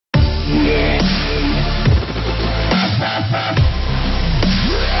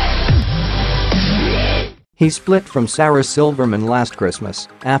He split from Sarah Silverman last Christmas,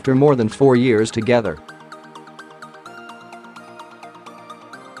 after more than 4 years together.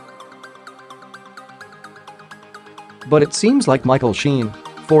 But it seems like Michael Sheen,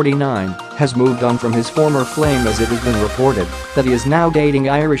 49, has moved on from his former flame, as it has been reported that he is now dating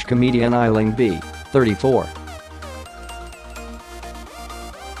Irish comedian Aisling Bea, 34.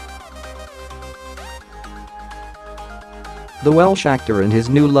 The Welsh actor and his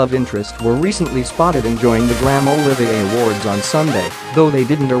new love interest were recently spotted enjoying the Glam Olivier Awards on Sunday, though they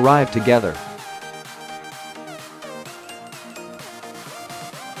didn't arrive together.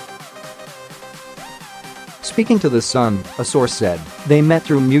 Speaking to The Sun, a source said, "They met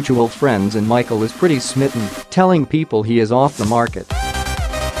through mutual friends and Michael is pretty smitten, telling people he is off the market."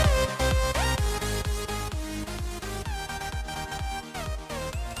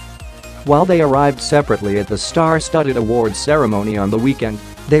 While they arrived separately at the star-studded awards ceremony on the weekend,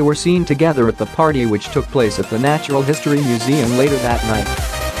 they were seen together at the party which took place at the Natural History Museum later that night.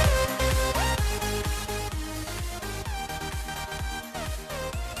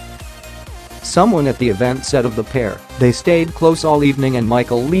 Someone at the event said of the pair, "They stayed close all evening and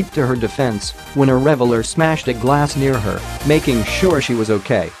Michael leaped to her defense when a reveller smashed a glass near her, making sure she was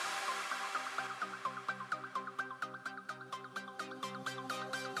okay."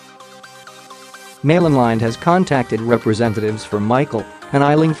 MailOnline has contacted representatives for Michael, and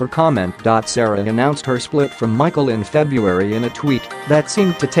Aisling for comment.Sarah announced her split from Michael in February in a tweet that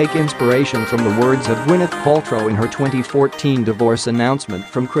seemed to take inspiration from the words of Gwyneth Paltrow in her 2014 divorce announcement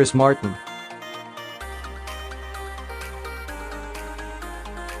from Chris Martin.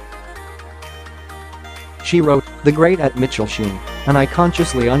 She wrote, "The great Michael Sheen and I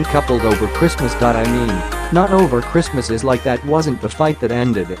consciously uncoupled over Christmas.I mean, not over Christmases like that wasn't the fight that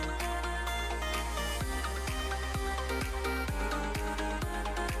ended it.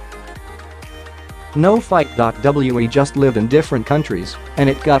 No fight.We just live in different countries, and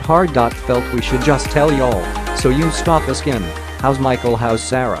it got hard. Felt we should just tell y'all, so you stop askin. How's Michael, how's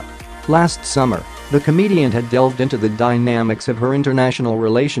Sarah?" Last summer, the comedian had delved into the dynamics of her international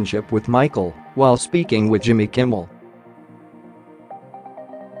relationship with Michael while speaking with Jimmy Kimmel.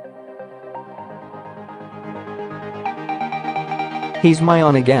 "He's my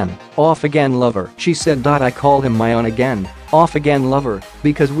on-again, off-again lover," she said. "I call him my on-again, off-again lover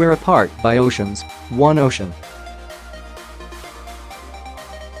because we're apart by oceans, one ocean.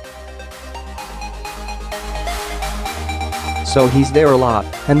 So he's there a lot,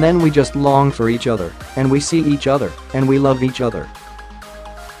 and then we just long for each other, and we see each other, and we love each other."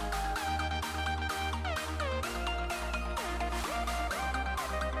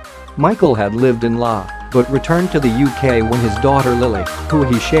 Michael had lived in La, but returned to the UK when his daughter Lily, who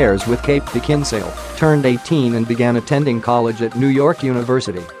he shares with Kate Beckinsale, turned 18 and began attending college at York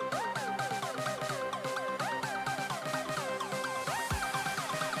University.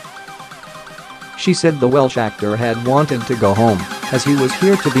 She said the Welsh actor had wanted to go home, as he was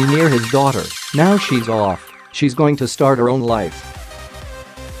here to be near his daughter. Now she's off. She's going to start her own life.